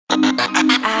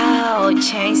Ow,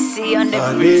 Chensee on the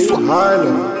beat.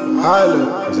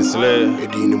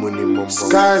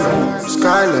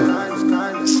 Skyler.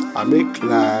 I make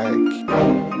like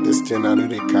this thing I know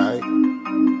they kind.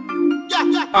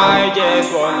 I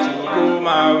just want to go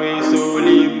my way, so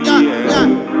leave me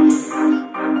alone.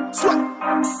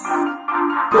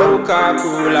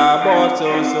 Coca-Cola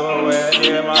bottle, so where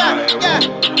am I?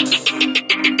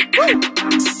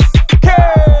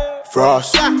 Frass.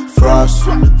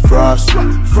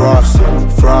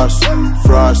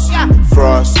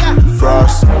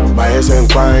 My ass ain't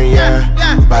crying, yeah.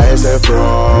 My ass ain't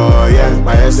fro, yeah.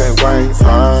 My ass ain't crying,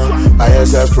 my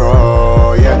ass ain't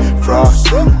fro, yeah.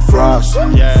 Frass.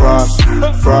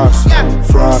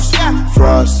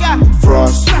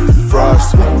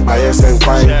 My ass ain't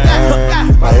crying,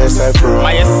 yeah. My ass ain't fro,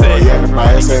 yeah. My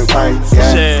ass ain't crying,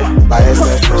 yeah. My ass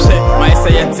ain't fro. My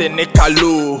ass ain't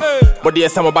Medikal. But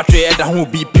there's some battery that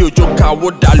won't be pure joke. I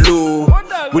would allow.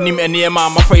 When him any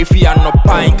mama for if you are not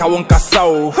pine, I won't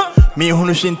casao. Me who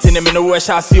no shintin him in the wash,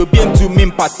 I see you bien to me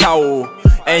patao.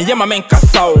 And yeah, my man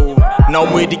casao. Now,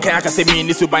 we the can say me in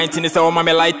this bind in this all my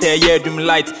light there, yeah, doom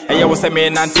light. And yeah, was a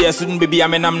man and tear soon, baby. I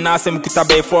mean, I'm not some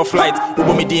kitabe for flight.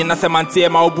 Ubo me din as a man tear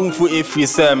my boom for if we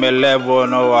say me level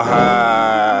no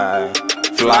high.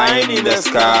 Flying in the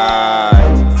sky.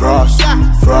 Frass.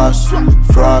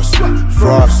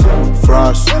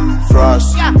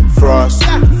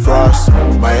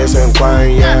 My ass ain't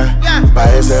crying, yeah. My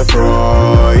ass ain't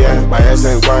fro, yeah. My ass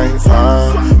ain't crying,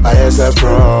 my ass ain't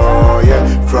fro, yeah.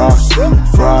 Frass.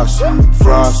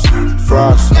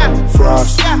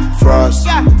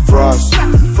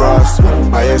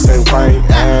 My ass ain't crying,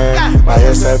 yeah. My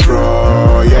ass ain't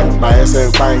fro, yeah. My ass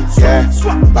ain't crying, yeah.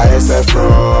 My ass ain't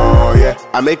fro, yeah.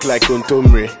 I make like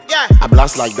Untomre. I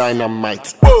blast like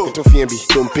dynamite. Ito fiembi,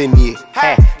 don't pay me.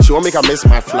 Hey, she won't make a miss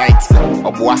my flight.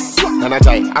 Obwa, Nana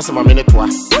Jai, ask my minute wa.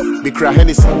 Be cry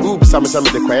Hennessy, oops, some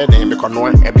the quiet name, the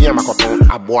connoy, a beer macaton,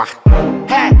 a bois.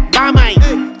 Hey, Bamai,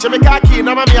 Jamaica,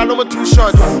 Nama me alone 2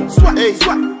 shots. Hey,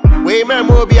 way man,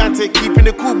 Moby and take keeping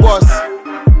the cool boss.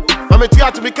 I'm a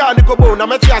tear to me car, Nico Bone,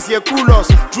 I'm a tear, see a cool loss.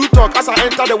 True talk as I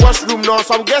enter the washroom now,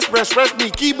 some guest press me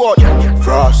keyboard.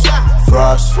 Frass.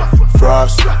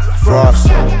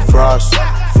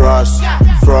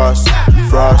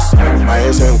 My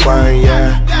ass ain't crying,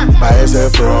 yeah. My ass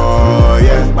ain't fro,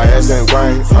 yeah. My ass ain't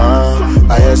crying,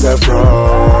 my ass ain't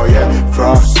fro, yeah.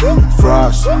 Frass.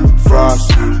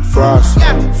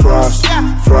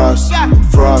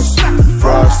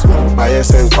 My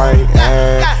ass ain't crying,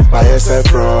 yeah. My ass ain't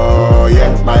fro,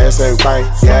 yeah. My ass ain't crying,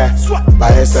 yeah. My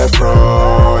ass ain't fro,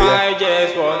 yeah. I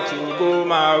just want to go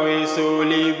my way, so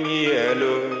leave me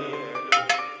alone.